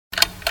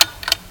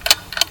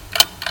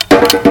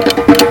Hi,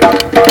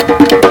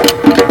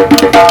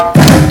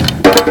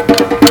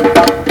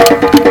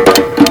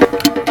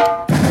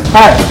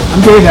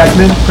 I'm Dave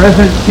Eckmann,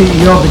 President and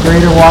CEO of the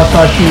Greater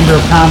Wausau Chamber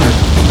of Commerce.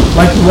 I'd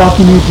like to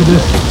welcome you to this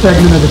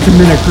segment of the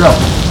 2-Minute Grill.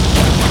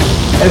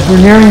 As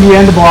we're nearing the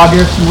end of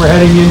August and we're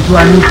heading into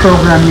our new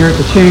program here at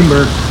the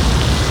Chamber,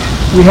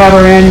 we have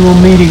our annual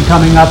meeting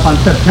coming up on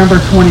September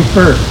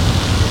 21st.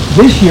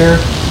 This year,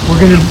 we're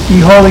going to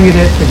be holding it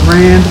at the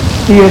Grand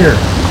Theater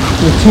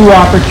with 2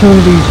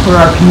 opportunities for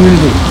our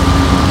community.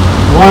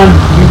 One,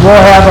 we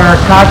will have our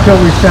cocktail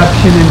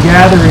reception and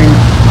gathering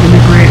in the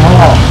Great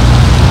Hall.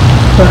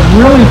 But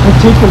really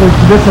particular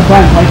to this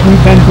event, like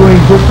we've been doing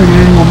different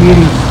annual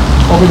meetings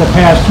over the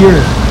past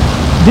years,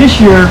 this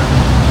year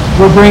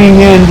we're bringing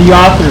in the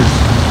authors,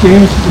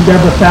 James and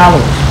Deborah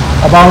Fallows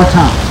of Our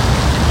Town.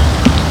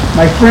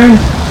 My friend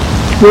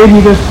gave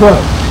me this book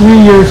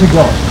 3 years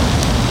ago,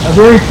 a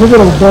very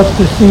pivotal book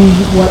to see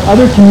what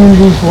other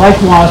communities like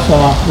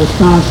Wausau,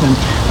 Wisconsin,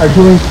 are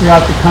doing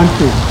throughout the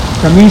country.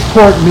 From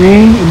Eastport,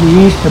 Maine in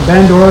the east to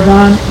Bend,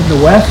 Oregon in the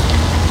west,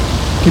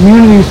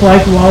 communities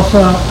like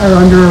Wausau are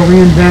under a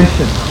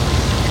reinvention.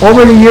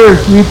 Over the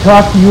years, we've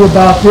talked to you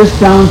about this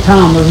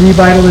downtown, the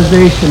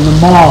revitalization, the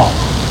mall,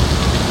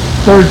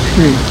 3rd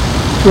Street,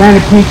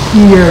 Granite Peak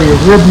Ski Area,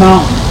 Rib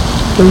Mountain,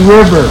 the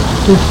river,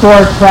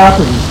 historic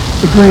properties,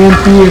 the Grand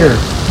Theater,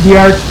 the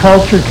arts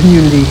culture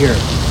community here,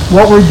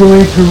 what we're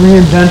doing to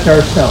reinvent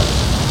ourselves.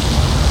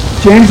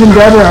 James and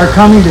Deborah are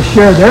coming to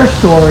share their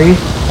story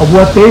of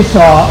what they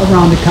saw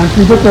around the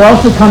country, but they're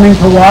also coming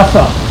to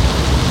Wausau.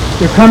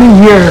 They're coming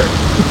here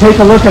to take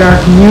a look at our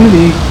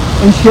community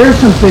and share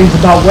some things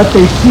about what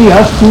they see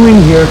us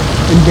doing here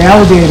and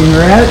validating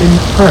and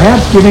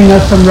perhaps giving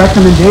us some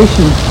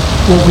recommendations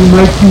what we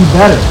might do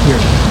better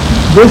here.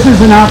 This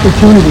is an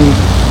opportunity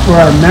for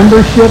our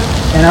membership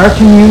and our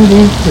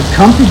community to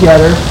come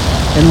together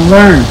and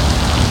learn.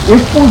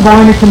 If we're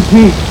going to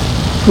compete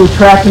to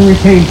attract and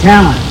retain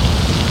talent,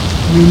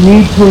 we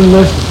need to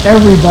enlist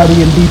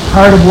everybody and be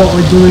part of what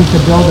we're doing to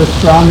build a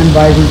strong and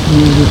vibrant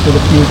community for the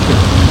future.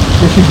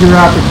 This is your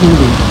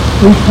opportunity.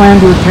 Please plan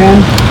to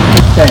attend.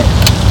 Thanks.